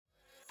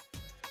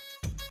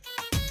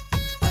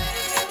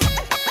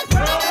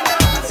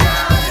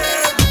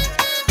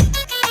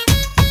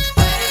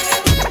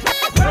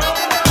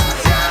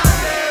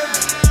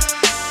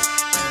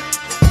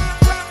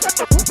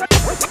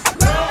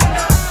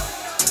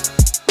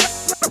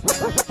What's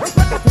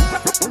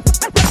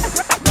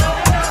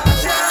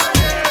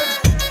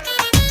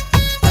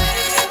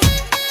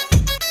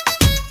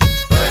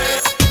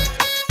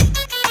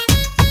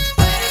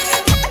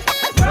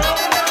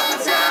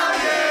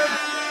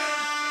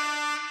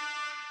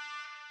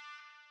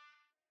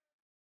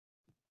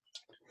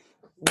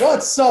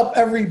up,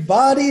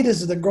 everybody?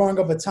 This is the Growing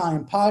Up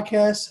Italian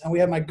podcast, and we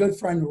have my good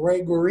friend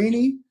Ray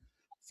Guarini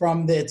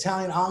from the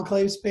Italian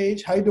Enclaves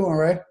page. How you doing,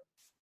 Ray?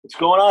 What's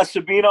going on,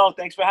 Sabino?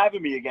 Thanks for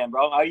having me again,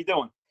 bro. How you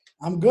doing?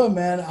 I'm good,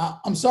 man.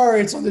 I'm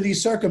sorry it's under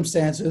these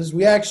circumstances.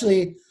 We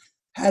actually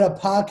had a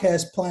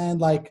podcast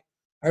planned, I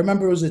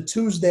remember it was a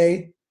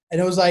Tuesday,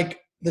 and it was like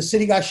the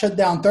city got shut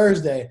down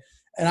Thursday.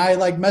 And I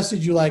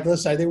messaged you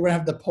listen, I think we're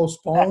going to have to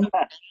postpone.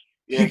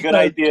 Yeah, good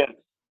idea.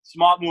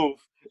 Smart move.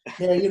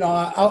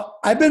 Yeah,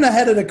 I've been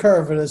ahead of the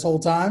curve for this whole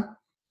time.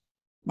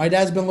 My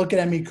dad's been looking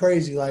at me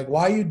crazy,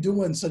 why are you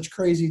doing such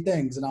crazy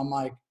things? And I'm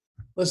like,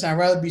 listen, I'd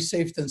rather be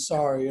safe than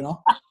sorry,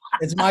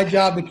 It's my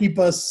job to keep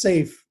us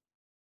safe.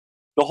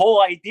 The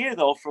whole idea,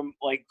 though, from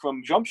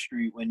Jump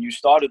Street, when you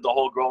started the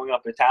whole Growing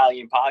Up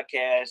Italian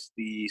podcast,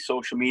 the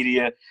social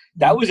media,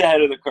 that was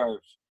ahead of the curve.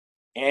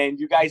 And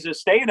you guys are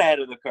staying ahead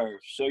of the curve.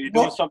 So you're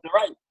doing something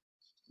right.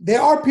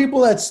 There are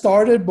people that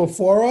started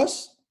before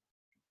us.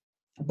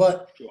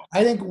 But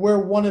I think we're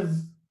one of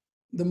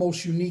the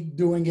most unique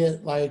doing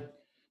it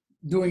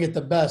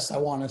the best, I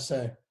want to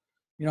say.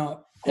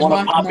 I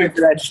want to pop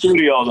into that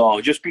studio, though.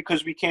 Just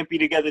because we can't be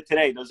together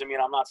today doesn't mean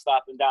I'm not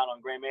stopping down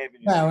on Graham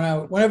Avenue.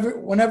 No,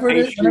 whenever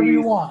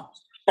you want.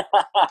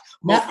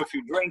 Now, for a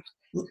few drinks.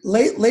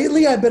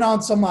 Lately, I've been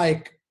on some,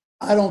 I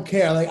don't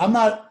care. I'm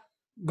not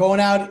going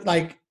out,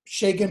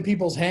 shaking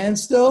people's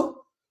hands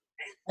still.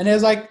 And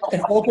there's, an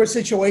awkward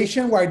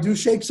situation where I do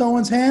shake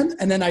someone's hand,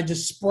 and then I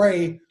just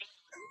spray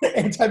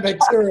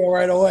antibacterial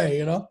right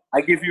away,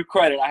 I give you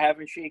credit. I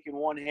haven't shaken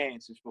one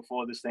hand since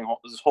before this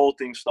whole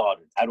thing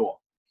started at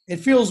all. It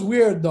feels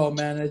weird though,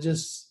 man.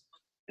 It's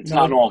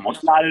not normal.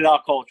 It's not in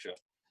our culture.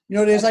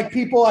 There's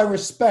people I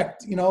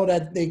respect,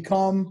 that they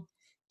come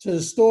to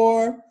the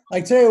store.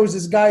 Like today it was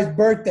this guy's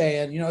birthday,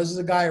 and this is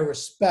a guy I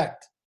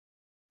respect.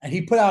 And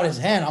he put out his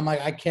hand. I'm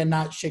like, I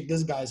cannot shake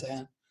this guy's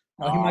hand.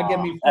 He might get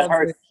me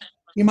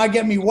he might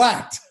get me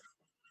whacked.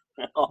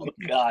 Oh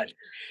God,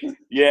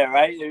 yeah,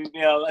 right.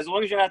 As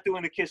long as you're not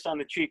doing the kiss on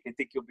the cheek, I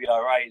think you'll be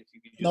all right. If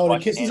you can the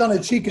kisses on the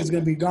cheek is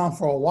going to be gone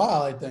for a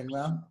while, I think,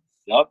 man.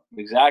 Yep,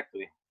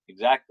 exactly.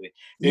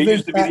 There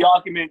used to be the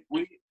argument: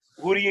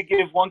 who do you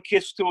give one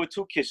kiss to or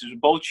two kisses?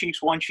 Both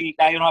cheeks, one cheek.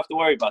 Now you don't have to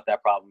worry about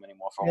that problem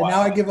anymore for a while.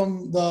 Now I give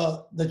them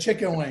the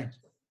chicken wing.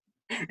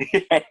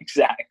 Yeah,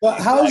 exactly.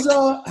 But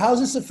how's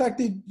this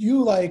affected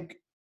you,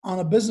 on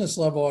a business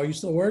level? Are you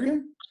still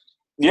working?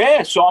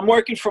 Yeah, so I'm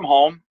working from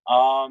home.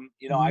 I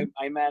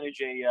manage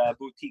a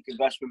boutique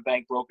investment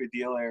bank broker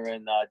dealer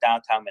in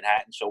downtown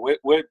Manhattan. So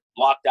we're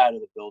locked out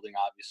of the building,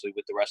 obviously,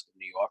 with the rest of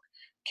New York.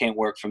 Can't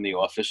work from the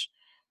office.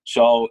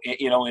 So,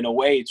 in a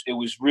way, it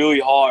was really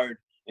hard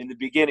in the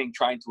beginning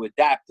trying to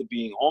adapt to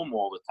being home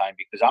all the time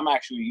because I'm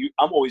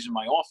always in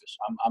my office.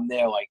 I'm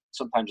there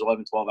sometimes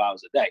 11, 12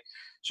 hours a day.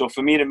 So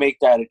for me to make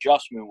that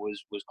adjustment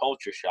was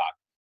culture shock.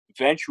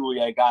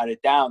 Eventually, I got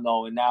it down,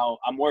 though, and now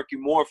I'm working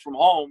more from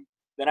home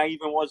than I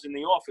even was in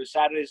the office,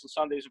 Saturdays and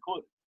Sundays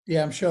included.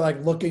 Yeah, I'm sure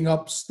looking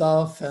up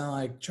stuff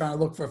and trying to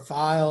look for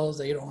files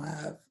that you don't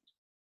have.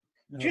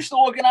 Just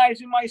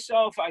organizing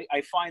myself.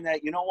 I find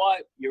that,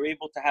 you're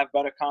able to have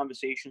better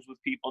conversations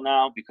with people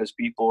now because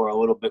people are a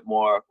little bit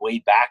more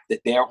laid back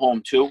that they're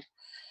home too.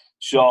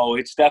 So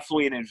it's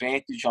definitely an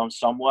advantage on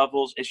some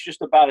levels. It's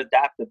just about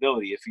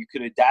adaptability. If you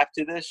could adapt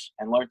to this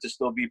and learn to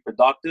still be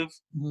productive,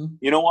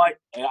 you know what?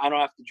 I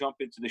don't have to jump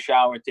into the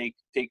shower, take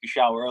a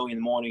shower early in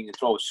the morning and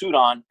throw a suit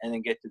on and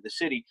then get to the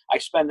city. I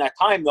spend that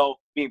time, though,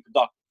 being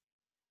productive.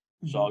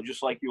 So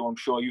just like you, I'm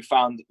sure you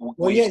found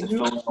ways to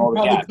fill in all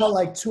the gaps.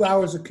 Probably got 2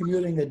 hours of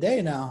commuting a day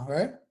now,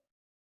 right?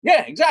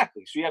 Yeah,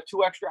 exactly. So you have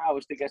 2 extra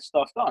hours to get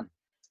stuff done.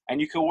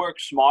 And you can work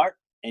smart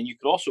and you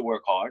could also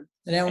work hard.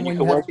 And then when you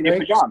can work in your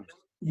pajamas.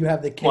 You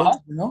have the kids,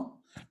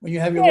 when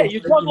you have your you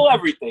juggle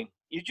everything.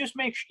 You just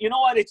make sure,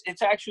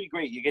 it's actually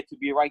great. You get to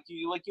be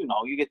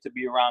you get to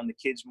be around the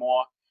kids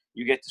more.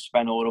 You get to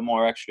spend a little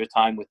more extra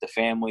time with the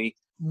family.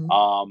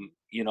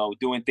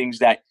 Doing things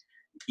that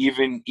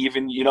even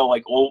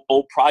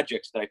old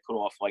projects that I put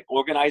off, like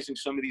organizing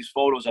some of these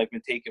photos I've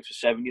been taking for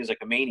 7 years like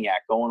a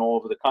maniac, going all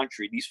over the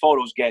country. These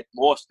photos get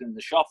lost in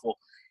the shuffle,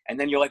 and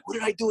then you're like, what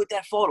did I do with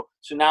that photo?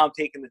 So now I'm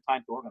taking the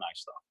time to organize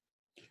stuff.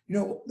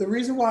 The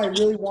reason why I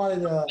really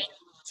wanted to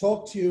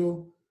talk to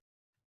you,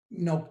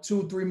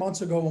 2 or 3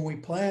 months ago when we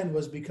planned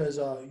was because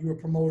you were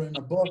promoting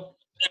a book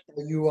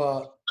that you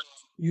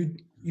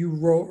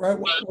wrote, right?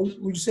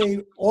 Would you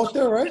say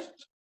author, right?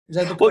 Is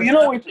that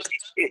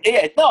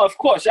the no, of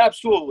course,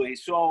 absolutely.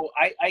 So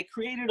I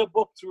created a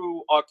book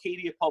through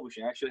Arcadia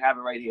Publishing. I actually have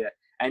it right here.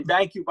 And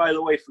thank you, by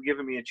the way, for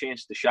giving me a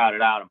chance to shout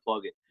it out and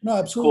plug it. No,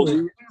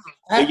 absolutely.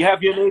 Cool. You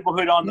have your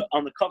neighborhood on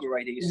the cover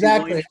right here.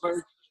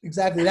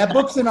 Exactly. That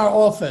book's in our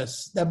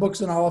office.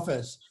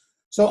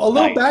 So a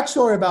little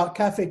backstory about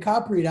Cafe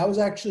Capri. That was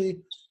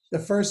actually the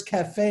first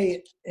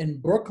cafe in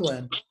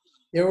Brooklyn.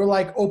 They were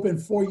like open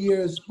 4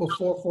 years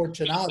before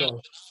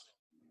Fortunato.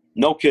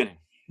 No kidding.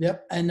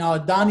 Yep. And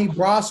Donnie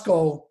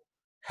Brasco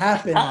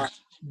happened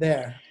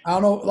there. I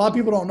don't know. A lot of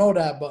people don't know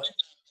that, but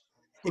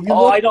if you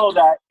Oh, look, I know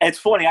that. It's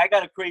funny. I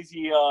got a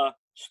crazy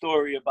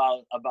story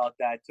about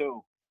that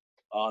too.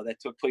 That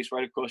took place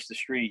right across the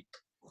street.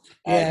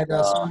 yeah,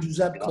 the San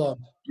Giuseppe Club.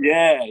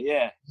 Yeah,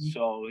 yeah.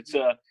 So it's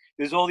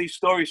there's all these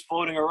stories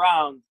floating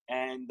around,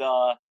 and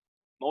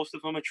most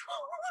of them are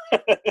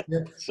true. Yeah.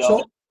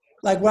 So, So,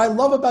 like, what I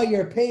love about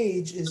your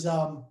page is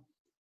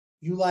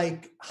you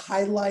like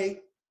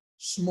highlight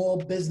small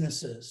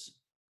businesses,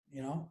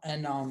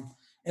 and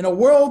in a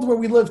world where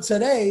we live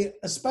today,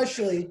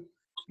 especially,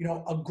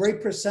 a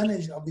great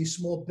percentage of these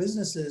small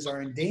businesses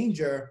are in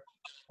danger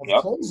of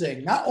yep.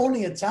 closing. Not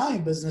only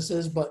Italian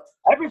businesses, but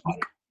Everybody.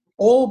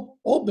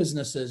 all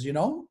businesses,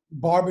 So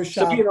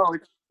barbershop.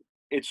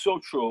 it's so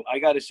true. I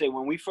got to say,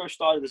 when we first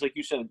started this, like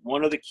you said,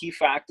 one of the key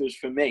factors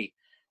for me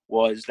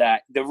was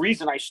that the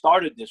reason I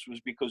started this was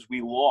because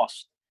we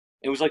lost.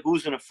 It was like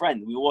losing a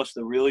friend. We lost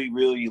a really,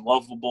 really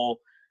lovable,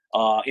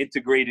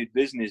 integrated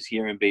business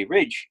here in Bay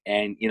Ridge.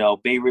 And,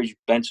 Bay Ridge,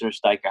 Bensonhurst,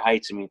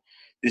 Heights, I mean,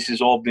 this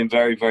has all been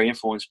very, very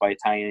influenced by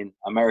Italian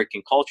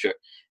American culture.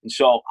 And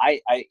so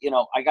I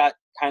got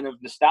kind of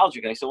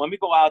nostalgic. I said, let me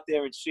go out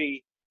there and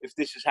see if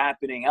this is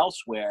happening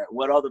elsewhere.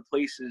 What other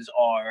places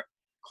are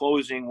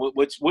closing?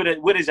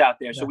 What is out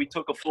there? Yeah. So we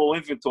took a full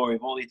inventory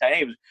of all the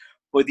Italian.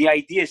 But the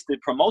idea is to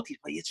promote these.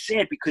 But it's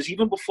sad because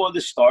even before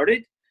this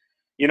started,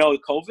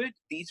 COVID,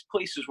 these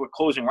places were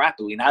closing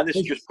rapidly. Now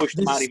this just pushed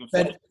them out even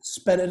further.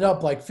 Sped it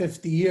up like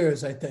 50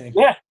 years, I think.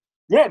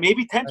 Yeah,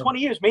 maybe 10, 20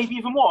 years, maybe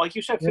even more. Like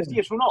you said, 50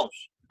 years, who knows?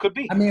 Could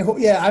be. I mean,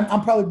 yeah,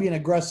 I'm probably being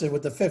aggressive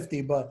with the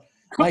 50, but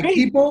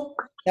people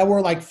that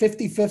were like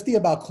 50-50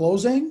 about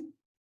closing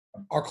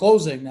are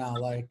closing now.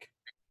 Like,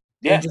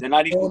 yeah, they're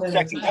not even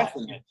second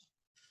guessing it.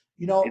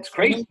 It's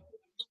crazy.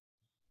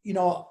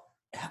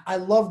 I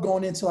love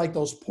going into like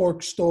those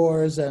pork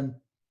stores and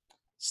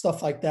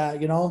stuff like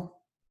that,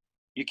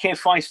 You can't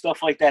find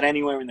stuff like that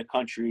anywhere in the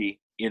country,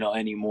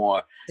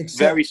 anymore. Except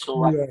very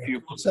select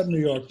few. Except New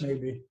York,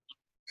 maybe.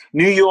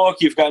 New York,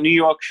 you've got New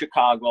York,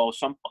 Chicago,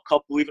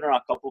 believe it or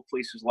not, a couple of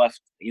places left,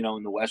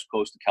 in the West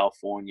Coast of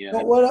California.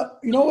 But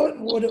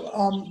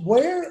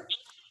where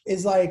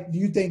is do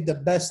you think the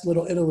best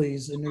Little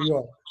Italy's in New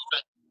York?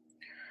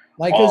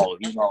 Like,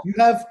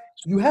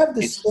 you have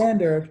the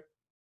standard.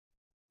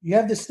 You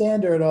have the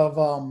standard of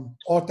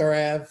Arthur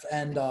Ave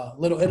and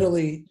Little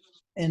Italy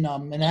in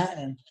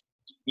Manhattan.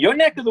 Your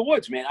neck of the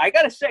woods, man. I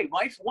gotta say,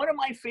 one of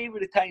my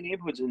favorite Italian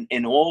neighborhoods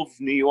in all of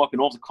New York and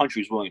all the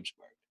country is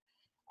Williamsburg.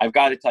 I've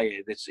got to tell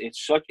you,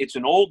 it's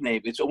an old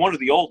neighborhood. It's one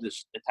of the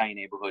oldest Italian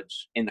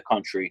neighborhoods in the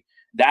country.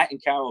 That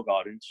and Carroll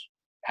Gardens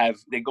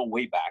they go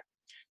way back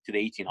to the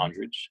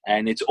 1800s,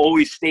 and it's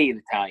always stayed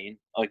Italian.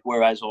 Like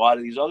whereas a lot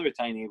of these other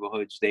Italian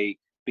neighborhoods, they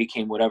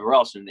became whatever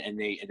else, and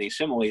they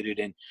assimilated,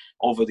 and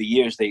over the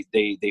years they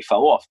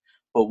fell off.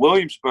 But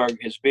Williamsburg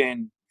has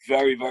been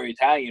very, very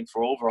Italian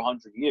for over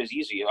 100 years,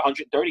 easy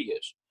 130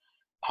 years,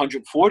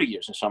 140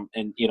 years,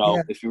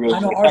 if you really.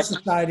 I know our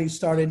society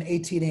started in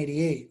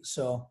 1888,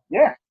 so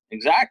yeah,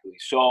 exactly.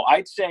 So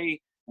I'd say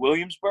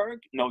Williamsburg,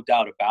 no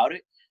doubt about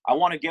it. I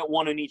want to get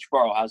one in each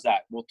borough. How's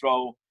that? We'll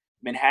throw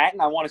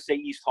Manhattan. I want to say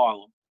East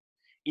Harlem,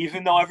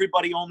 even though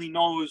everybody only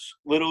knows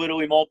Little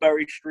Italy,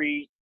 Mulberry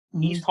Street.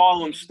 Mm-hmm. East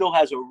Harlem still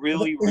has a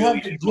really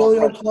have the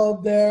Giulio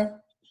Club there.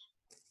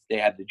 They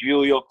have the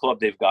Giulio Club.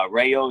 They've got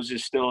Rayo's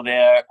is still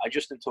there.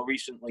 Just until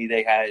recently,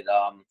 they had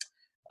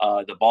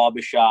the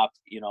barbershop.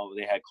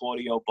 They had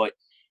Claudio, but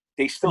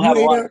they still have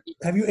a lot.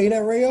 Have you ate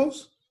at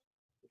Rayo's?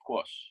 Of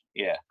course,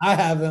 yeah. I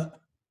haven't.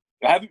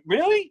 Haven't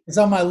really? It's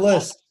on my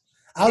list.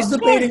 I was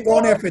debating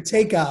going there for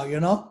takeout.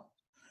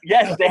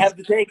 Yes, they have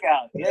the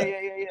takeout. Yeah.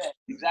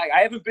 Exactly.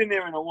 I haven't been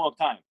there in a long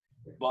time,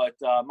 but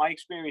my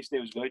experience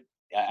there was good.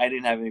 I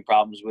didn't have any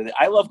problems with it.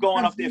 I love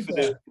going up there for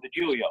the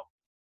Giulio.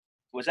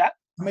 Was that?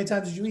 How many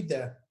times did you eat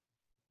there?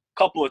 A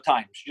couple of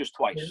times, just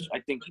twice. Yeah. I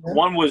think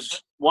one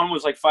was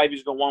like 5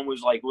 years ago. One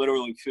was like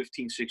literally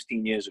 15,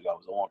 16 years ago. It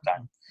was a long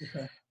time.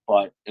 Okay.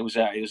 But it was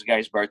a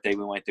guy's birthday.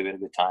 We went there, we had a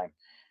good time.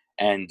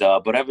 And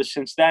but ever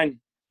since then,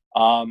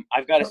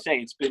 I've got to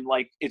say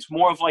it's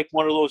more of like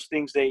one of those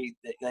things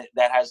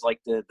that has like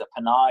the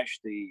panache,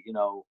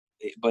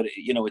 but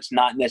it's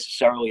not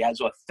necessarily as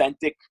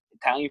authentic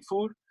Italian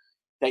food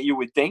that you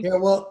would think. Yeah,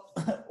 well,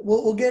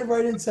 we'll get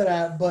right into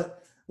that. But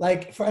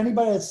like for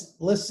anybody that's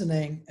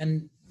listening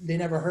and they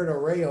never heard of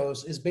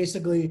Rayo's, is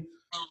basically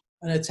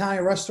an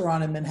Italian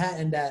restaurant in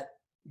Manhattan that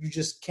you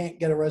just can't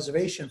get a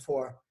reservation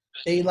for.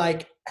 They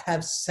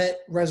have set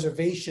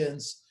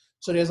reservations.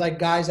 So there's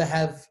guys that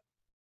have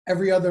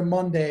every other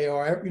Monday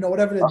or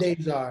whatever the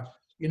days are,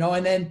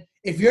 and then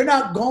if you're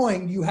not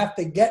going, you have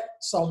to get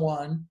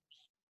someone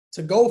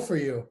to go for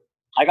you.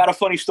 I got a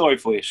funny story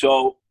for you.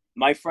 So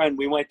my friend,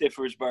 we went there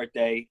for his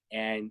birthday,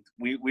 and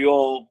we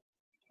all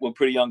were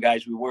pretty young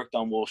guys. We worked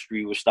on Wall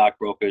Street, we're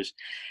stockbrokers.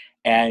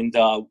 And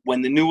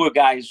when the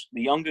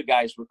younger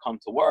guys would come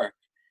to work,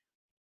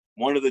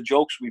 one of the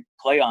jokes we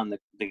play on the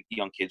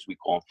young kids, we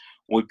call them,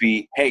 would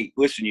be, hey,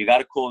 listen, you got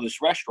to call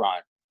this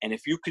restaurant. And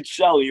if you could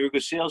sell, you're a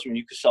good salesman,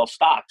 you could sell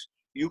stocks.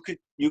 You could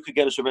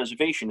get us a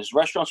reservation. This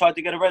restaurant's hard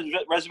to get a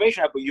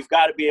reservation at, but you've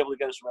got to be able to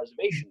get us a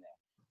reservation there.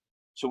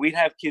 So we'd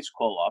have kids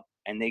call up,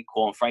 and they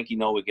call, and Frankie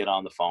Noah would get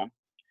on the phone,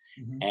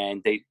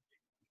 and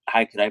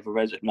hi, could I have a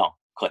reservation? No,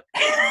 click.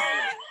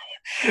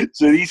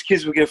 So these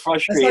kids would get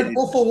frustrated. It's like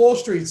Wolf of Wall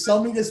Street.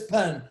 Sell me this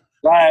pen.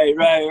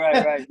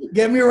 Right.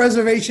 Get me a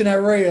reservation at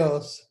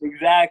Rayo's.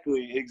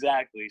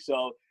 Exactly.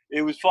 So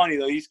it was funny,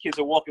 though. These kids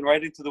are walking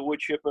right into the wood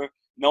chipper.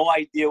 No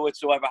idea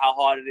whatsoever how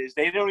hard it is.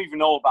 They don't even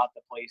know about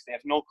the place. They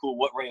have no clue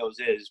what Rayo's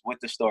is, what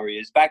the story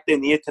is. Back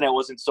then, the internet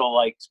wasn't so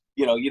like,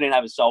 you didn't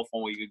have a cell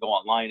phone where you could go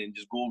online and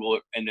just Google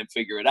it and then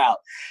figure it out.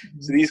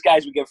 So these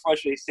guys would get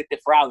frustrated, sit there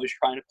for hours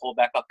trying to call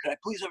back up. Could I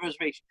please have a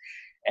reservation?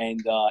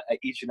 And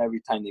each and every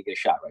time they get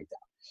shot right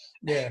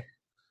down. Yeah.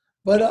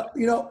 But,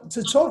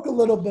 to talk a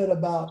little bit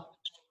about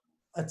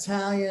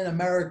Italian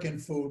American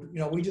food,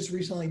 we just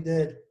recently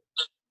did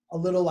a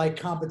little like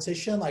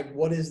competition, like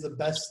what is the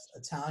best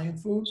Italian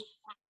food?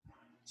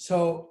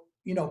 So,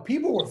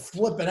 people were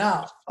flipping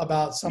out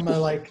about some of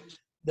like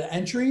the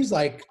entries,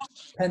 like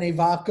penne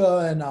vodka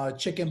and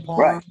chicken parm.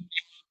 Right.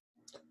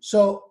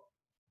 So,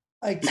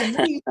 like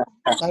to me,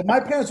 like my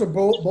parents were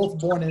both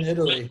born in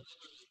Italy,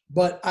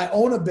 but I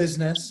own a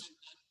business,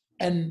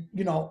 and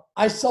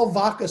I sell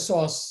vodka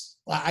sauce.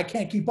 I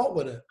can't keep up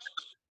with it,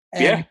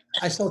 and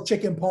I sell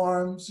chicken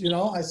parms.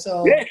 I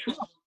sell,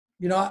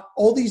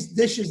 all these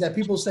dishes that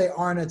people say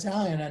aren't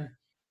Italian,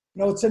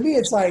 and to me,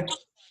 it's like,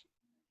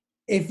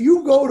 if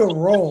you go to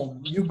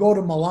Rome, you go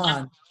to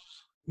Milan,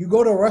 you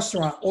go to a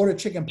restaurant, order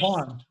chicken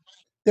parm,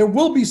 there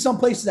will be some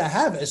places that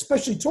have it,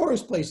 especially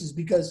tourist places,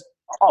 because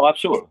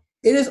absolutely,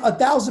 it is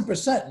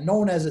 1,000%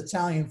 known as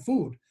Italian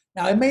food.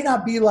 Now, it may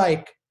not be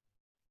like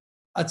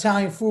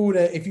Italian food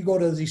if you go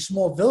to these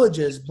small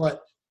villages,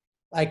 but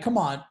like, come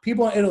on,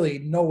 people in Italy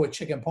know what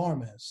chicken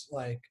parm is,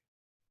 like.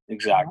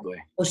 Exactly.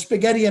 Or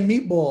spaghetti and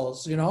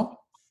meatballs,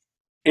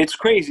 It's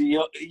crazy.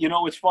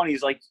 What's funny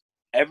is like,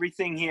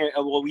 everything here,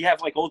 well, we have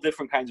like all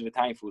different kinds of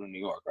Italian food in New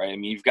York, right? I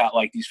mean, you've got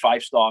like these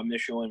 5-star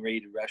Michelin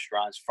rated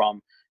restaurants,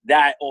 from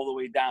that all the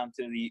way down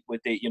to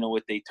what they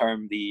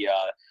term the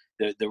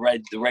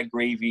red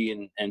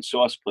gravy and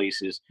sauce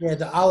places. Yeah,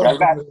 the olive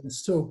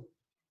gardens too.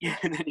 Yeah,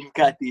 and then you've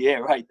got the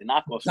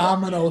knockoff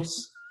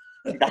Domino's.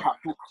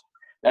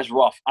 That's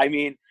rough. I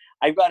mean,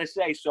 I've got to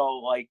say, so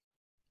like,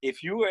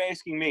 if you were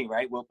asking me,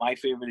 right, what my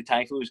favorite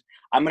Italian food is,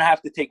 I'm gonna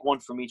have to take one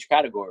from each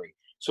category.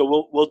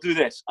 So we'll do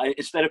this.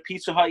 Instead of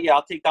Pizza Hut,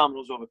 I'll take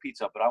Domino's over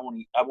Pizza Hut, but I won't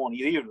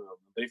eat either of them.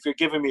 But if you're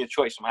giving me a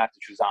choice, I'm gonna have to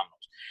choose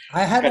Domino's.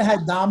 I haven't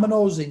had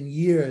Domino's in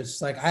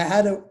years. Like, I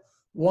had it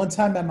one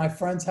time at my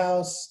friend's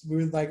house. We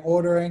were like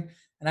ordering,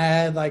 and I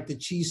had like the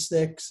cheese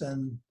sticks,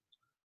 and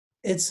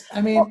it's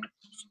not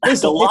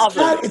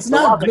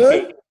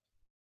good. Cake.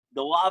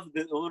 The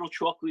little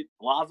chocolate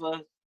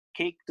lava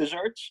cake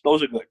desserts,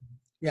 those are good.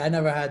 Yeah, I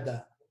never had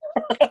that.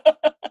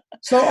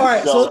 So all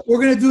right, so we're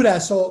gonna do that.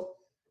 So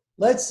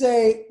let's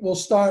say we'll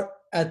start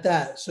at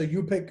that. So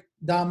you pick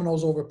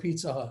Domino's over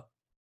Pizza Hut.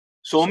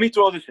 So let me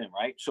throw this in,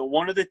 right? So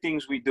one of the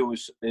things we do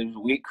is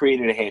we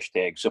created a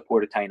hashtag,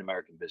 support Italian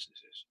American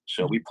businesses.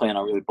 So we plan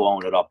on really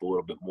blowing it up a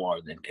little bit more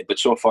but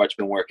so far it's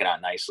been working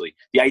out nicely.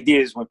 The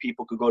idea is when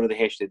people could go to the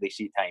hashtag, they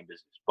see Italian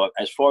business. But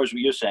as far as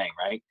what you're saying,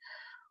 right?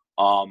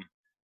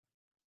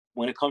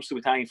 When it comes to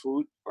Italian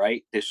food,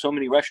 right? There's so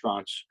many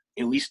restaurants,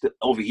 at least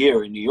over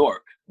here in New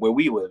York, where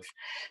we live,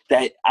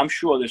 that I'm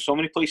sure there's so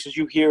many places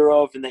you hear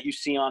of and that you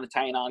see on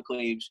Italian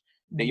enclaves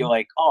that you're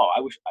like, oh,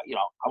 I wish,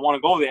 I want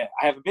to go there.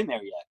 I haven't been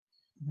there yet.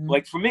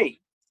 Like for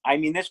me, I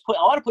mean, there's a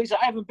lot of places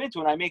I haven't been to,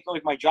 and I make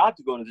like my job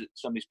to go to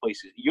some of these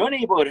places. Your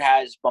neighborhood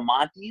has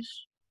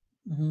Bamonte's,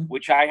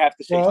 which I have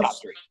to say top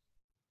 3.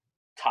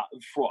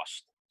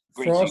 Frost.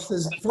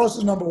 Frost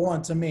is number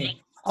 1 to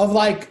me of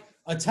like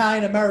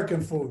Italian American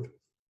food,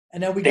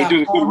 and then we got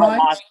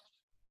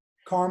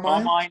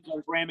Carmine's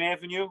on Graham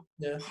Avenue.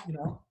 Yeah,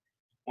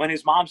 when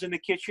his mom's in the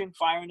kitchen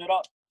firing it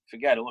up,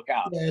 forget it. Look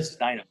out. Yes.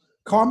 Dynamite.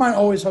 Carmine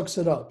always hooks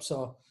it up,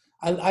 so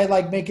I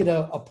like make it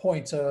a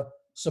point to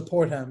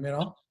support him.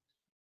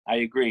 I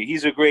agree.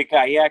 He's a great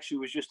guy. He actually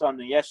was just on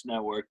the Yes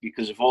Network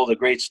because of all the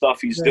great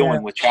stuff he's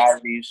doing with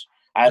charities.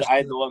 I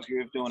had the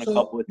luxury of doing a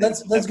couple of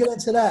things. Let's get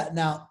into that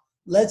now.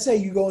 Let's say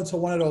you go into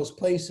one of those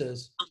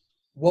places.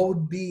 What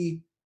would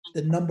be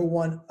the number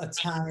 1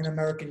 Italian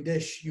American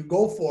dish you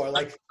go for?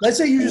 Like, let's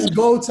say you just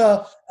go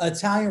to an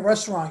Italian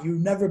restaurant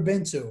you've never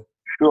been to.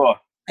 Sure.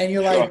 And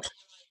you're like,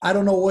 I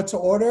don't know what to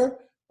order.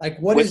 Like,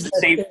 what's the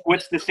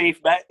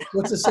safe bet?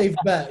 What's the safe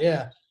bet?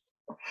 Yeah.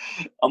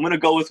 I'm gonna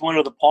go with one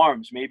of the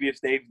parms. Maybe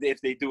if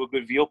they do a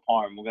good veal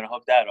parm, we're gonna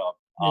hook that up.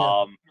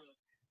 Yeah.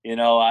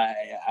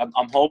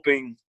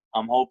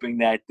 I'm hoping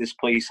that this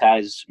place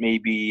has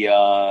maybe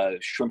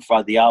shrimp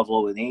fra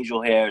diavolo with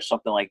angel hair,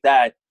 something like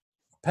that.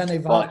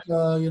 Penne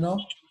vodka,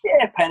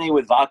 Yeah, penne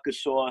with vodka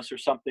sauce or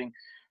something.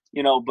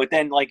 But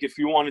then like if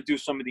you want to do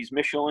some of these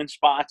Michelin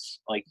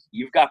spots, like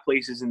you've got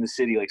places in the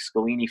city like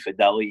Scalini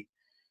Fedeli,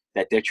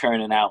 that they're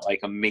churning out like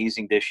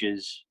amazing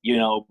dishes,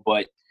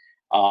 but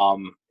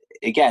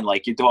again,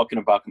 like you're talking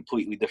about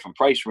completely different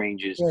price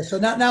ranges. Yeah. So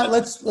now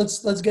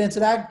let's get into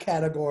that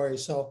category.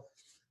 So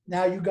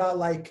now you got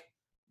like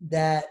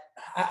that.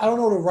 I don't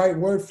know the right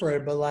word for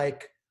it, but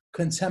like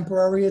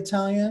contemporary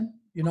Italian.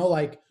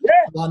 Like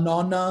Yeah. La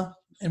Nonna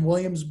in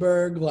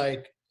Williamsburg.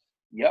 Like,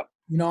 Yep.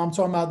 I'm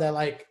talking about that.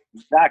 Like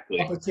exactly.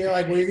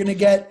 Like where you're gonna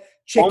get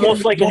chicken.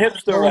 Almost like a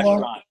hipster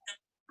restaurant.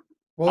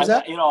 What was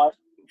that?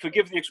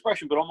 Forgive the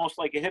expression, but almost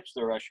like a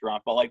hipster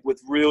restaurant, but like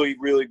with really,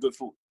 really good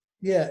food.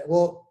 Yeah.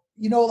 Well,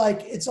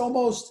 like it's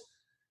almost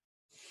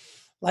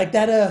like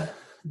that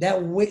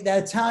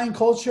Italian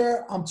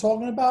culture I'm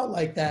talking about,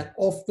 like that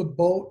off the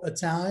boat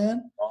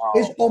Italian,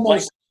 is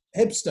almost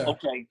like, hipster.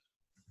 Okay.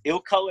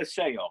 Il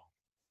Coliseo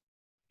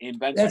in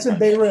Benson. That's in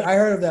Beirut. I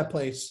heard of that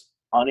place.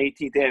 On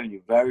 18th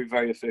Avenue. Very,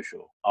 very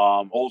official.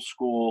 Old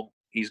school.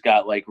 He's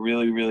got like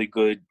really, really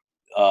good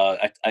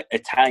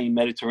Italian,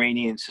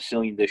 Mediterranean,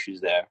 Sicilian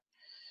dishes there.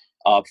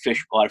 A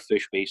lot of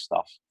fish-based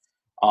stuff.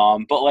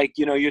 But like,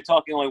 you're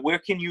talking like, where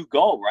can you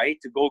go, right,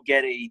 to go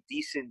get a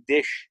decent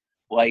dish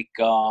like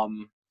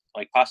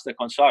pasta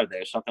con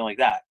sarde or something like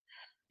that?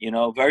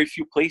 Very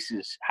few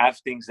places have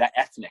things that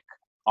ethnic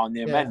on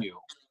their menu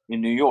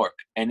in New York.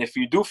 And if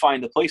you do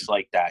find a place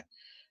like that,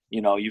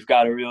 you've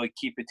got to really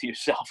keep it to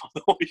yourself.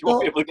 Otherwise, you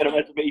won't be able to get a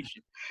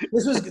reservation.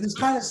 This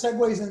kind of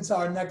segues into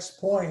our next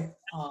point.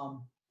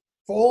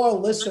 For all our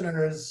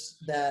listeners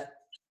that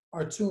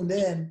are tuned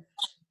in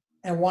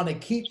and want to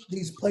keep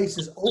these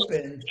places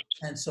open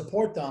and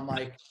support them,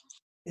 like,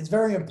 it's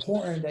very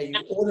important that you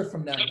order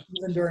from them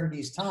even during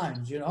these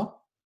times. Yep.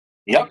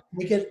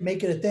 Like,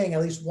 make it a thing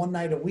at least one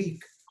night a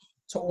week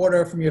to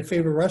order from your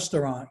favorite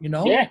restaurant.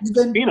 Yeah.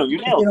 Even you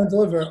if they don't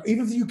deliver,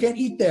 even if you can't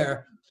eat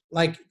there.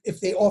 Like,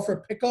 if they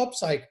offer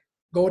pickups, like,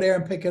 go there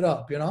and pick it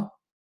up,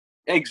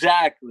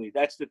 Exactly.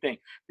 That's the thing.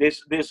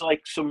 There's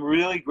like some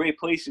really great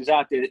places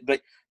out there,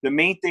 but the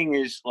main thing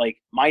is, like,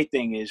 my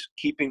thing is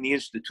keeping the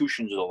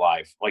institutions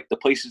alive, like the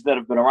places that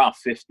have been around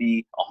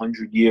 50,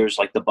 100 years,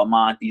 like the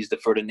Bamontes, the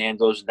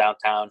Ferdinandos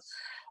downtown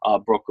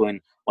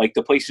Brooklyn, like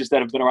the places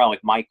that have been around,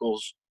 like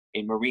Michael's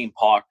in Marine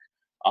Park,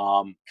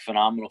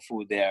 phenomenal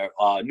food there.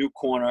 New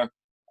Corner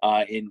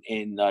in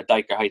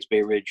Dyker Heights,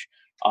 Bay Ridge.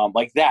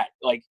 Like that,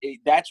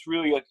 that's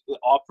really like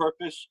our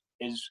purpose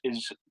is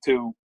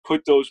to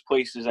put those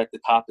places at the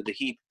top of the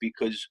heap,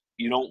 because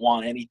you don't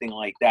want anything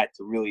like that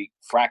to really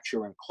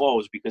fracture and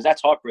close, because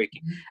that's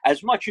heartbreaking.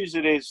 As much as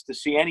it is to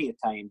see any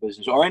Italian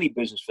business, or any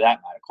business for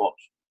that matter, close.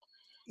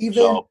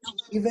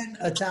 Even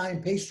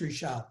Italian pastry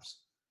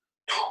shops,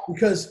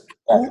 because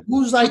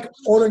who's like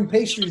ordering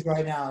pastries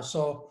right now?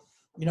 So,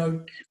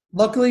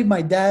 luckily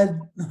my dad,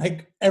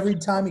 like, every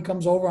time he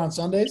comes over on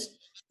Sundays,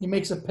 he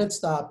makes a pit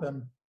stop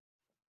and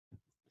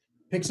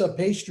picks up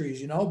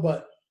pastries,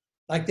 but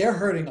like, they're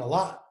hurting a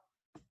lot.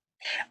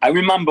 I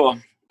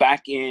remember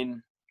back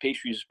in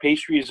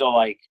pastries are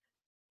like,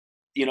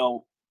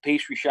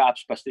 pastry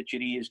shops,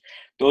 pasticcerias,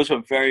 those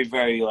are very,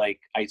 very, like,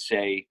 I'd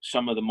say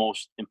some of the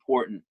most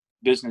important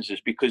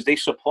businesses, because they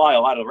supply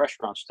a lot of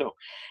restaurants too.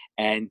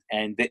 And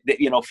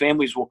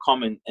families will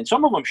come and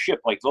some of them ship,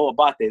 like Villa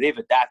Abate. They've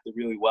adapted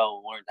really well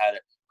and learned how to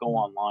go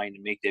online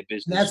and make their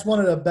business. And that's one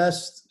of the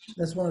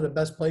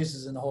best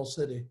places in the whole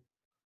city.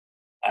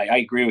 I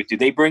agree with you.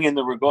 They bring in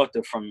the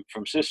ricotta from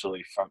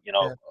Sicily, from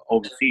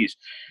overseas.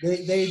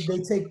 They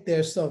take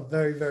their stuff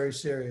very, very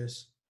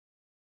serious.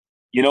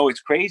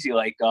 It's crazy.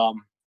 Like,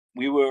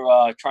 we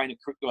were trying to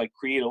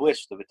create a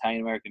list of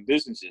Italian American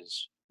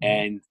businesses,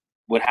 and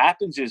what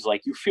happens is,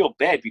 like, you feel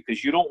bad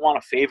because you don't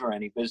want to favor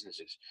any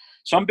businesses.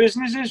 Some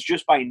businesses,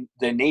 just by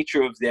the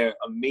nature of their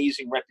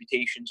amazing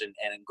reputations and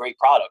great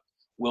product,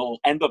 will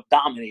end up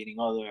dominating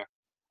other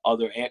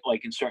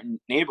like in certain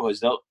neighborhoods.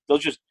 They'll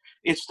just,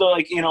 it's the,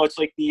 like, it's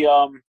like the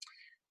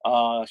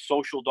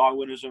social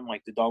Darwinism,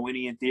 like the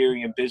Darwinian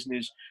theory in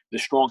business, the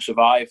strong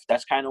survive.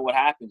 That's kind of what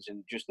happens,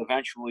 and just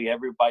eventually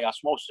everybody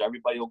osmosis,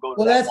 everybody will go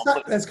to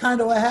that's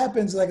kind of what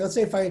happens. Like, let's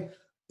say if I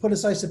put a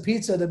slice of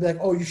pizza, they'll be like,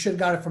 oh, you should have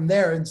got it from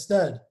there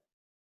instead.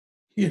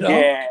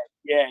 Yeah,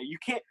 you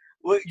can't.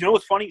 Well,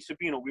 what's funny,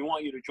 Sabino? We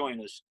want you to join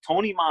us.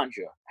 Tony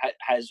Manja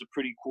has a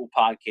pretty cool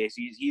podcast.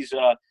 He's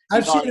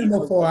I've seen him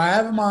before. I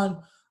have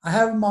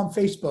him on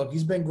Facebook.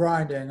 He's been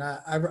grinding.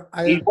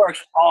 He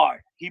works hard.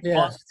 He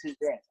busts his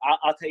ass.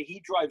 I'll tell you,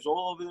 he drives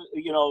all over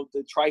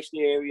the tri-state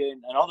area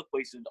and other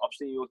places,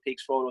 upstate New York,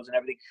 takes photos and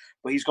everything.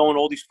 But he's going to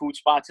all these food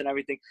spots and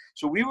everything.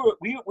 So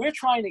we're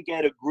trying to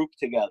get a group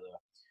together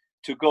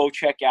to go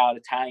check out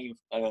Italian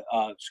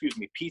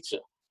pizza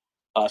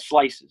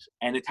slices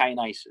and Italian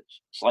ices,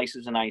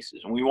 slices and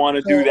ices, and we want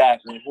to do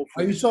that.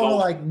 Are you talking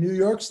like New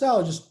York style,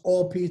 or just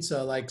all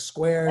pizza, like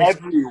squares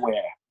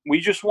everywhere? We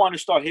just want to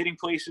start hitting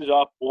places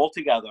up all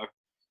together,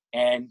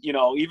 and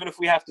even if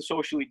we have to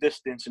socially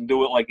distance and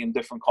do it like in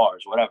different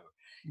cars, whatever,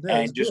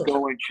 and just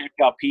go and check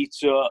out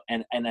pizza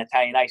and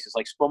Italian ices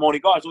like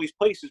Spumoni Gardens, all these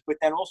places, but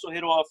then also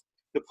hit off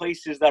the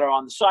places that are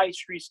on the side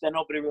streets that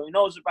nobody really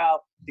knows about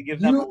to give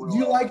them. Do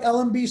you like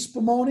L&B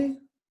Spumoni?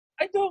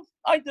 I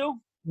do.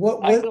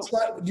 I do.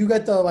 You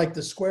get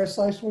the square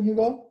slice when you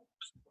go?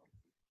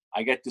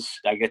 I get this.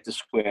 I get the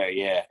square,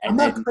 yeah. I'm And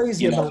not then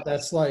crazy about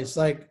that slice.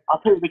 Like, I'll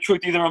tell you the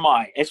truth. Either am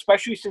I.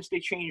 Especially since they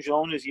changed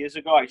owners years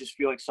ago, I just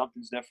feel like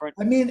something's different.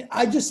 I mean,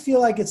 I just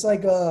feel like it's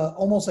like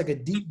almost like a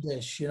deep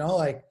dish, you know?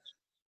 Like I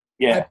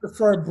Yeah,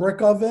 prefer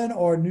brick oven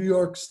or New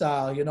York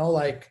style,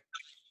 like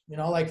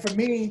for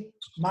me,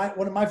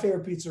 one of my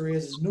favorite pizzerias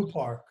is New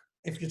Park,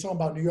 if you're talking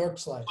about New York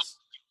slice.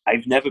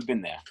 I've never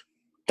been there.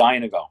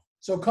 Dying to go.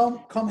 So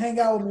come hang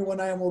out with me one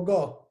night and we'll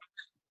go.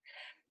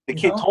 The You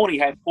kid know? Tony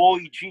had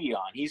Paulie G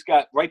on. He's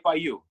got right by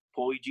you,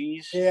 Paulie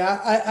G's. Yeah,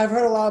 I've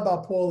heard a lot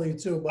about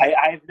Paulie too, but I've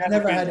I never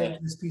never been had there.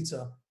 his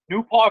pizza.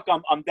 New Park,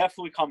 I'm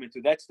definitely coming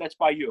to. That's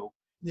by you.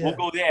 We'll Yeah.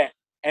 go there.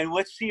 And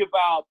let's see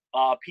about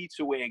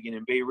Pizza Wagon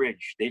in Bay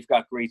Ridge. They've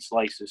got great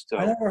slices too.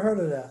 I never heard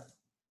of that.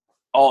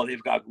 Oh,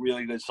 they've got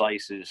really good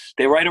slices.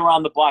 They're right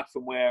around the block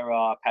from where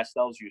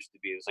Pastels used to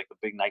be. It was like a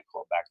big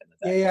nightclub back in the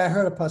day. Yeah, I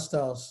heard of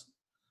Pastels.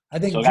 I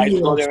think So guys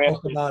would go Julio there spoke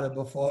after. about it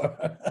before.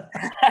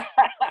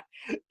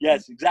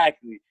 Yes,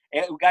 exactly.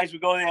 And guys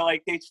would go there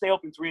like they'd stay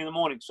open 3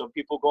 a.m. So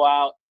people go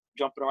out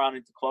jumping around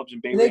into clubs in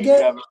Bay Ridge.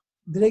 Did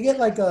they get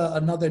like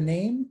another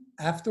name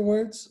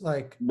afterwards?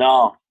 Like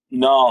No.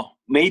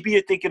 Maybe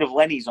you're thinking of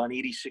Lenny's on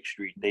 86th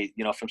Street. They,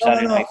 from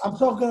Saturday Night. I'm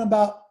talking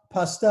about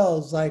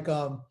Pastels. Like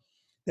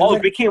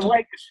It became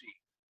Legacy,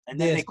 and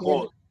then they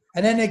closed.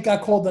 And then it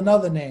got called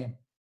another name.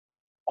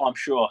 Oh, I'm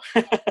sure.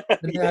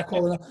 Yeah.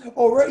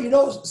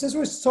 Right. Since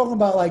we're talking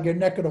about like your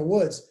neck of the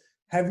woods,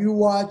 have you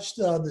watched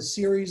the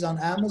series on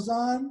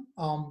Amazon,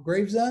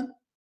 Gravesend?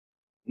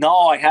 No,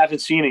 I haven't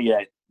seen it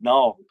yet.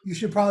 No. You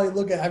should probably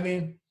look at. I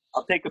mean,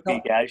 I'll take a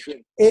peek. I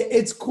should.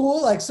 It's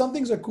cool. Like some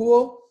things are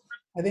cool.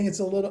 I think it's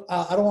a little.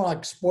 I don't want to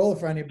like spoil it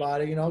for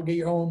anybody.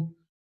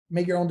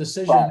 Make your own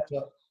decision. Right.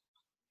 But,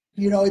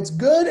 it's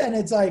good, and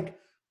it's like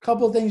a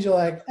couple of things you're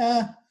like,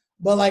 eh.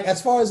 But like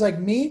as far as like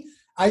me,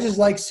 I just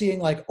like seeing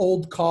like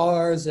old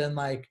cars and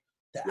like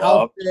the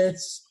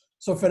outfits.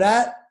 So for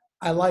that,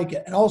 I like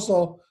it, and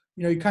also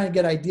you kind of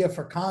get idea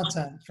for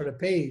content for the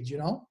page.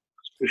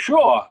 For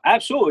sure,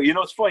 absolutely.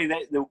 It's funny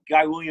that the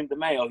guy William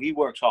DeMeo, he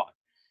works hard.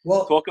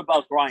 Well, talk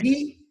about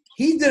grinding.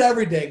 He did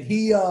everything.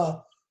 He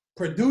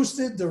produced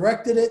it,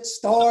 directed it,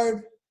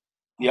 starred.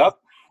 Yep.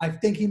 I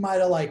think he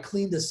might have like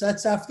cleaned the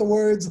sets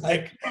afterwards.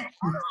 Like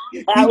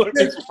I wouldn't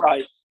be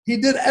surprised. He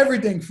did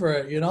everything for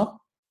it,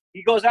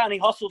 He goes out and he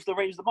hustles to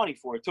raise the money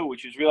for it too,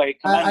 which is really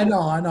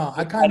commendable. I know.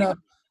 I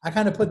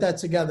kind of put that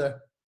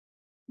together.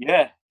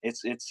 Yeah,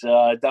 it's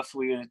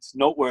definitely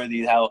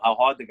noteworthy how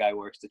hard the guy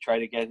works to try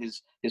to get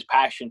his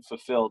passion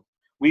fulfilled.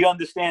 We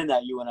understand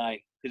that, you and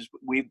I, because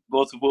we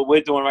both of what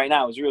we're doing right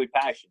now is really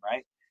passion,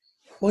 right?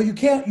 Well, you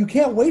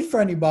can't wait for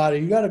anybody.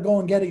 You got to go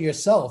and get it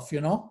yourself,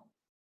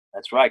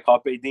 That's right.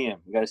 Carpe diem.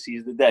 You got to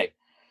seize the day.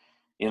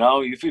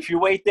 If you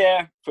wait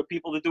there for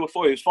people to do it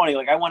for you, it's funny.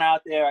 Like I went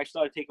out there, I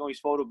started taking all these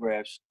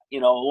photographs.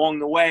 Along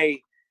the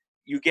way,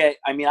 you get.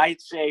 I mean, I'd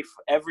say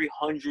for every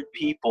 100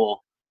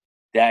 people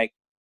that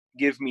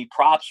give me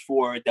props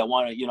for it, that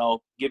want to,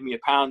 give me a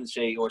pound and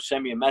say or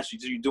send me a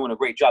message, you're doing a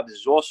great job. This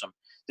is awesome.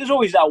 There's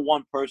always that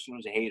one person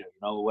who's a hater,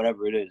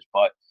 whatever it is.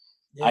 But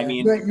yeah, I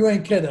mean, you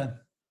ain't kidding.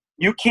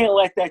 You can't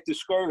let that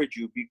discourage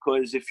you,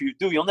 because if you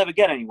do, you'll never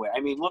get anywhere.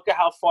 I mean, look at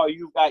how far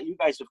you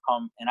guys have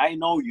come, and I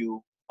know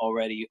you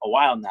already a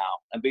while now,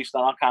 and based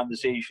on our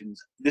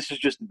conversations, this is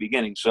just the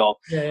beginning. So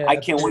I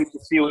can't wait to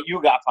see what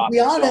you got popping.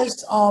 To be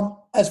honest,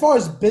 as far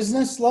as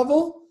business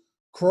level,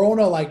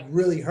 Corona like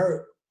really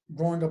hurt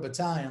growing up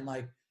Italian.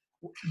 Like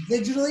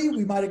digitally,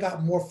 we might have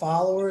got more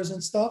followers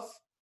and stuff,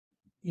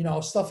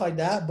 stuff like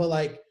that. But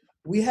like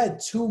we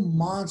had 2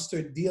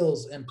 monster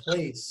deals in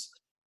place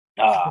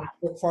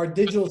for our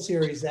digital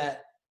series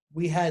that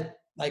we had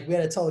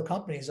to tell the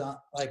companies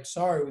like,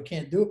 sorry, we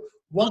can't do it.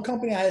 One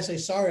company I had to say,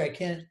 sorry, I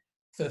can't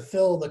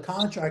fulfill the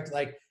contract,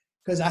 like,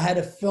 because I had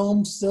to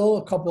film still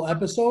a couple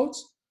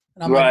episodes.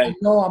 And I'm like,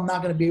 no, I'm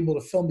not going to be able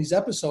to film these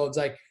episodes.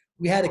 Like,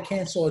 we had to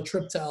cancel a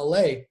trip to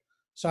LA.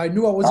 So I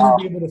knew I wasn't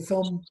going to be able to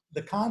film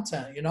the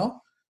content,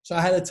 So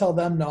I had to tell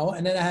them no.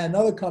 And then I had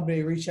another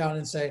company reach out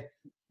and say,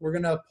 we're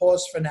going to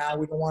pause for now.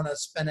 We don't want to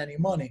spend any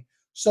money.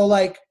 So,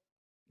 like,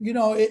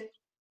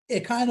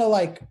 it kind of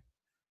like,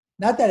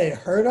 not that it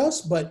hurt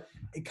us, but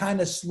it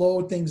kind of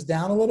slowed things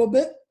down a little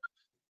bit.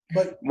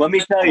 But let me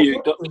tell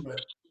you,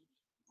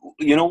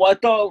 you know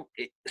what though?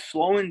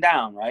 Slowing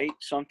down, right?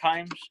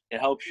 Sometimes it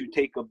helps you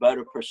take a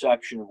better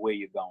perception of where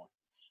you're going,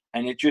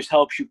 and it just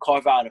helps you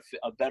carve out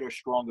a better,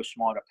 stronger,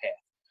 smarter path.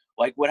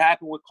 Like what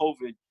happened with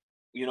COVID,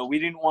 we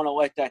didn't want to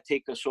let that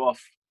take us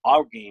off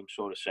our game,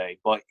 so to say,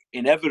 but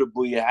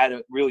inevitably it had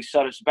to really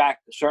set us back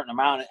a certain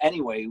amount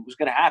anyway. It was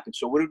going to happen.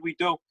 So what did we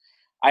do?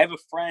 I have a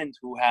friend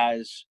who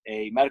has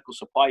a medical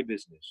supply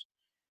business.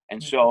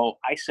 And so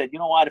I said, you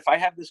know what, if I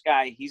have this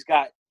guy, he's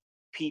got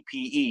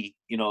PPE,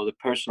 the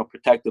personal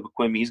protective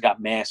equipment, he's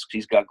got masks,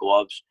 he's got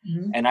gloves,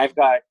 and I've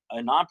got a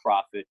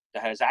nonprofit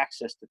that has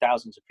access to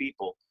thousands of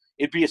people.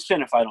 It'd be a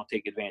sin if I don't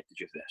take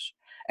advantage of this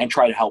and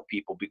try to help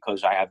people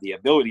because I have the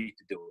ability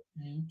to do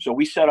it. So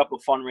we set up a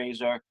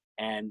fundraiser,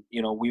 And,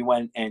 we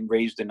went and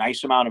raised a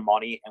nice amount of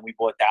money, and we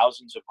bought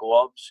thousands of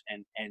gloves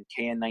and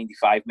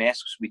KN95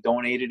 masks. We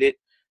donated it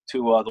to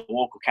the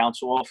local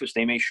council office.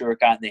 They made sure it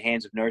got in the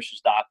hands of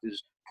nurses,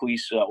 doctors,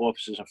 police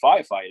officers, and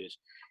firefighters.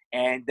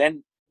 And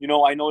then,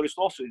 I noticed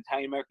also the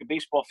Italian American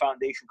Baseball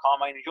Foundation,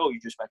 Carmine and Joe, you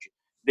just mentioned,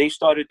 they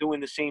started doing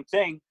the same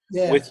thing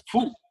with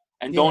food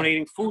and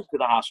donating food to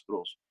the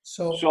hospitals.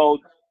 So,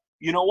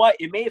 you know what?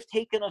 It may have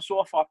taken us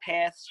off our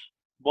paths,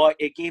 but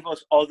it gave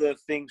us other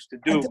things to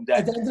do.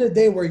 At the end of the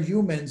day, we're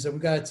humans, and we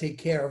got to take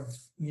care of,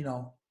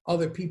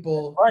 other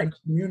people in the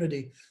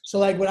community. So,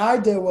 like, what I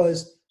did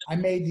was I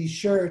made these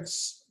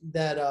shirts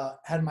that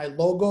had my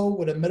logo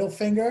with a middle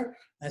finger.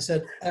 I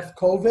said "F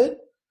COVID,"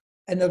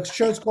 and the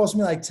shirts cost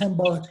me like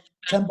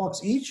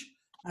 $10 each.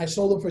 I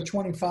sold them for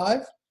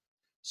 $25.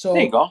 So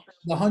there you go.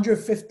 The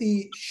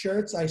 150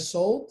 shirts I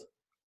sold,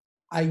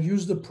 I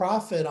used the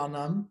profit on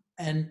them,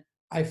 and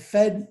I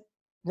fed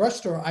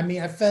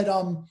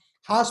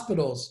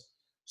hospitals.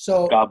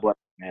 So God bless,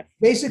 man.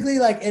 Basically,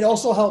 like, it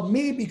also helped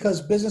me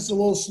because business is a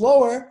little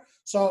slower.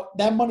 So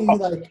that money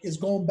is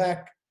going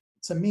back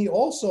to me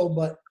also,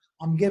 but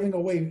I'm giving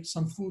away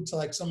some food to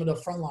like some of the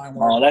frontline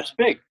workers. Oh, that's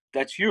big.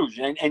 That's huge.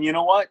 And you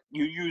know what?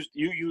 You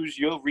use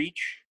your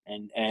reach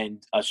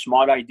and a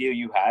smart idea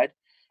you had.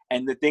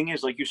 And the thing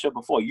is, like you said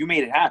before, you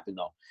made it happen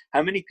though.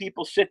 How many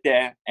people sit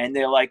there and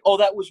they're like, "Oh,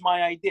 that was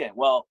my idea."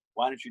 Well,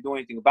 why didn't you do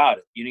anything about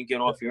it? You didn't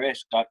get off your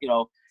ass,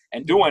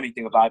 and do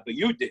anything about it, but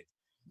you did.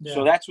 Yeah.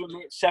 So that's what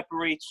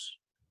separates,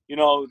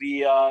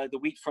 the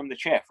wheat from the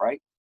chaff,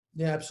 right?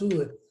 Yeah,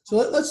 absolutely. So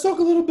let's talk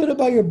a little bit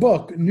about your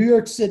book, New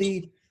York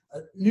City's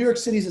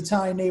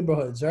Italian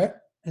Neighborhoods, right?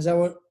 Is that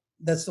what?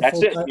 That's the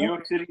full title? New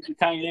York City's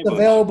Italian Neighborhoods.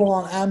 It's available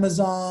on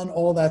Amazon,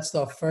 all that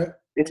stuff, right?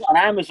 It's on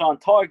Amazon,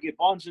 Target,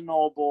 Barnes &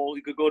 Noble.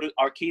 You could go to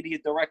Arcadia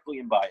directly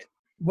and buy it.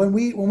 When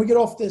we get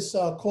off this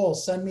call,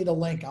 send me the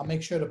link. I'll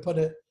make sure to put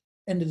it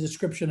in the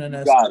description in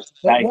this.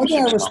 But one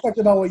thing I respect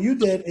about what you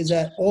did is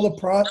that all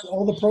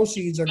the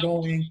proceeds are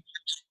going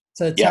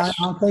to Italian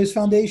Enclaves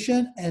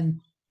Foundation and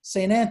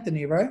St.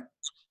 Anthony, right?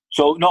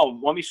 So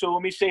let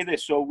me say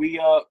this. So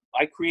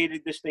I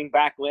created this thing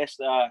back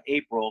last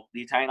April,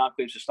 the Italian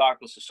Enclaves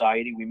Historical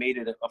Society. We made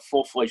it a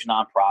full-fledged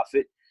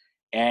nonprofit,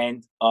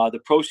 and the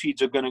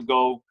proceeds are going to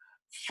go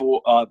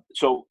for.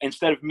 So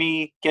instead of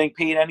me getting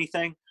paid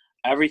anything,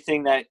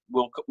 everything that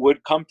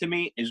would come to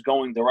me is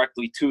going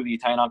directly to the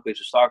Italian Enclaves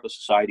Historical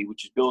Society,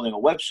 which is building a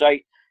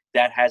website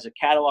that has a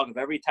catalog of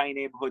every Italian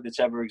neighborhood that's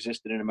ever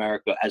existed in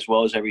America, as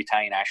well as every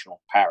Italian national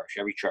parish,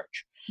 every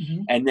church.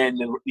 Mm-hmm. And then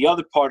the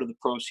other part of the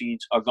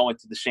proceeds are going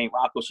to the St.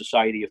 Rocco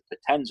Society of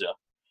Potenza,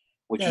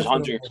 which is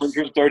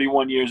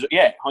 131 years.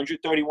 Yeah,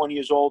 131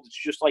 years old. It's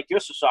just like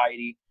your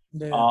society,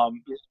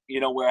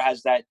 where it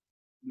has that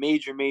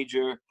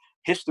major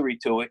history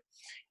to it.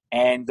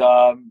 And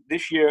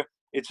this year,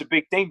 it's a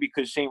big thing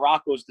because St.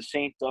 Rocco is the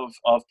saint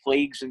of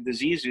plagues and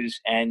diseases.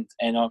 And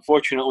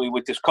unfortunately,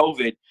 with this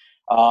COVID,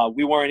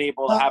 we weren't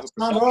able to have a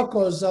San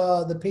Rocco is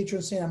the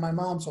patron saint of my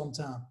mom's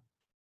hometown.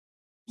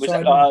 Was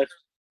it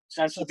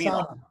San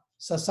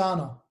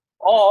Sassano.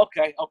 Oh,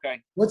 okay.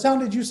 What town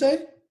did you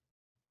say?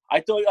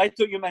 I thought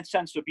you meant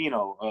San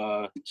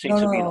Sabino, Saint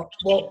Sabino. No.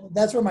 Well,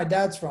 that's where my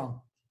dad's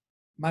from.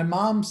 My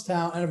mom's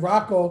town, and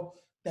Rocco,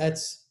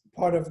 that's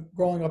part of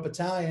growing up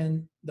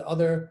Italian. The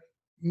other,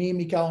 me,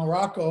 Michele, and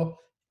Rocco.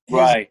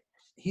 Right.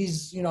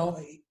 He's,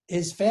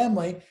 his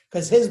family,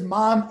 because his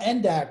mom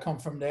and dad come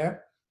from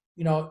there,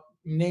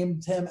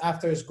 named him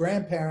after his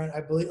grandparent,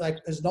 I believe, like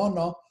his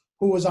nonno,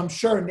 who was, I'm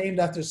sure, named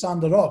after San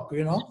Rocco,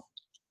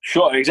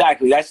 Sure,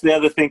 exactly. That's the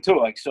other thing too.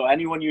 Like, so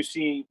anyone you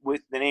see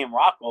with the name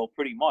Rocco,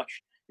 pretty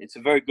much, it's a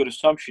very good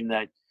assumption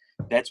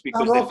that's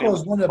because San Rocco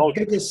is one of the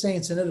biggest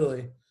saints in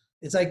Italy.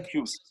 It's like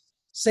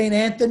Saint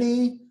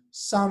Anthony,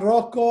 San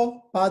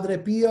Rocco, Padre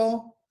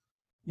Pio.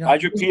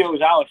 Padre Pio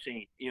is our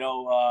saint.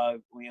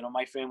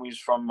 My family's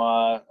from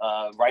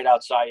right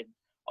outside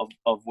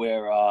of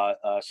where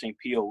Saint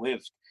Pio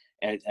lived,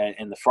 and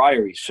the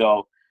friary.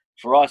 So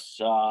for us,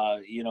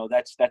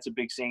 that's a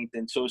big saint,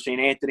 and so Saint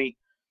Anthony.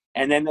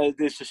 And then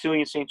the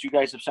Sicilian saints you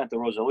guys have sent to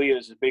Rosalia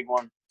is a big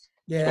one.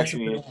 Yeah,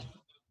 especially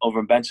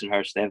over in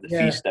Bensonhurst. They have the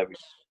feast every.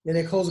 Yeah,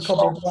 they close a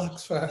couple of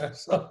blocks for her.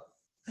 So.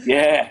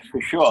 Yeah, for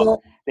sure.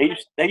 So, they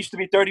used to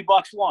be $30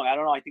 long. I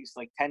don't know. I think it's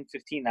like 10,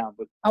 15 now.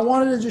 But I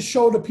wanted to just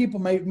show the people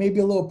maybe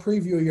a little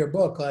preview of your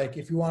book, like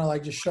if you want to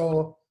like just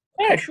show.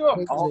 Yeah, sure.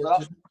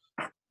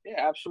 Yeah,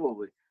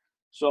 absolutely.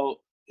 So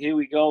here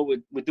we go.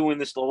 We're doing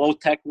this the low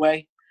tech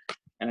way,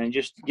 and then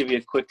just to give you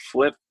a quick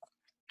flip.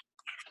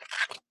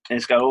 And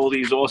it's got all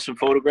these awesome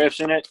photographs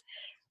in it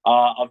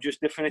of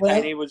just different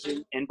Italian neighborhoods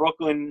in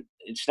Brooklyn,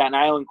 in Staten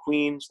Island,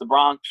 Queens, the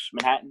Bronx,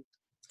 Manhattan.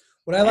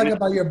 What I like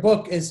about your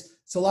book is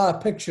it's a lot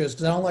of pictures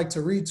because I don't like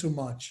to read too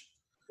much.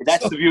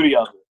 That's the beauty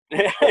of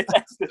it.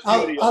 That's the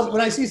beauty of it.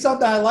 When I see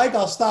something I like,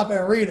 I'll stop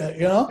and read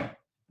it,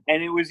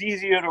 And it was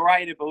easier to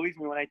write it, believe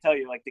me when I tell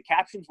you. Like, the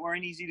captions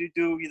weren't easy to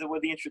do, either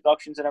with the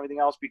introductions and everything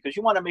else, because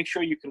you want to make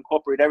sure you can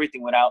incorporate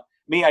everything. Without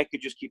me, I could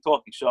just keep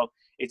talking. So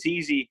it's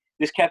easy.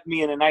 This kept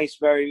me in a nice,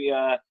 very,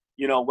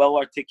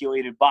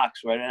 well-articulated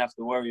box where I didn't have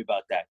to worry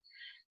about that.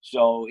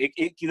 So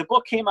the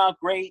book came out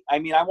great. I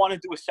mean, I want to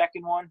do a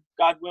second one,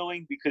 God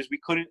willing, because we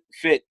couldn't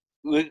fit.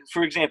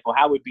 For example,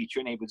 Howard Beach,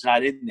 your neighborhood's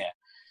not in there,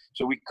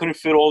 so we couldn't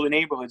fit all the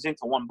neighborhoods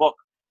into one book.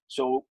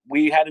 So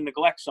we had to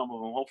neglect some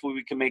of them. Hopefully,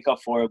 we can make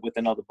up for it with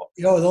another book.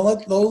 Yo,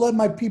 don't let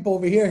my people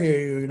over here hear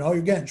you. You know,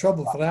 you're getting in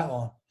trouble for that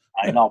one.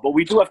 I know, but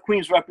we do have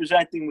Queens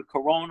representing with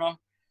Corona,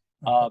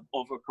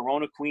 over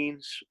Corona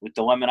Queens with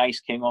the Lemon Ice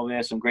King over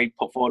there. Some great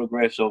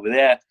photographs over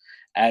there,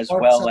 as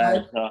well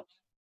as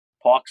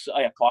Parkside. Oh,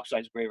 yeah,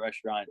 Parkside's a great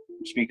restaurant.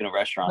 Speaking of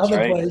restaurants,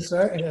 another right? place,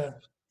 right? Yeah.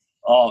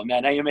 Oh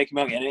man, now you're making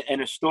me hungry.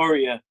 And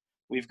Astoria,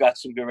 we've got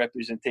some good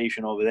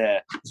representation over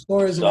there.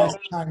 Astoria's a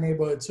nice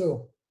neighborhood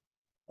too.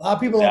 A lot of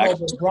people don't know,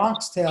 but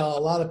Bronx Tale. A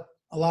lot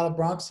of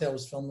Bronx Tale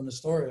was filmed in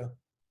Astoria.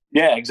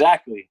 Yeah,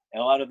 exactly.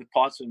 And a lot of the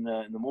parts in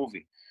the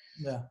movie.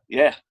 Yeah.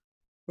 Yeah.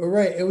 But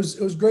Ray, it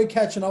was great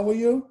catching up with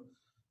you.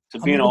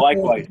 Sabino,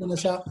 likewise.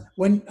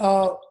 When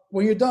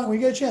you're done, when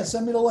you get a chance,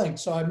 send me the link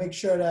so I make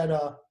sure that.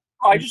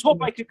 I just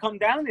hope I could come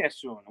down there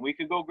soon. We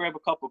could go grab a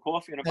cup of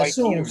coffee and a bite.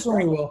 Soon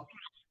we will.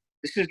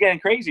 This is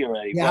getting crazy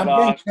already. Yeah, but,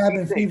 I'm getting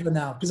cabin fever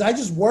now because I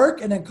just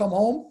work and then come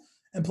home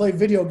and play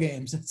video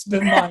games. That's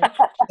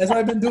what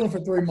I've been doing for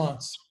 3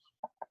 months.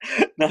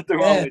 Nothing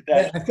wrong with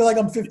that. I feel like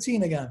I'm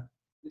 15 again.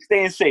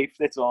 Staying safe.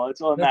 That's all.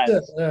 That's all that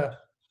matters. Yeah.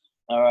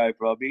 All right,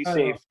 bro. Be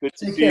safe. Good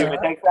to see you. Right?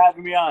 Thanks for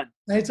having me on.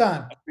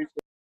 Anytime. I appreciate it.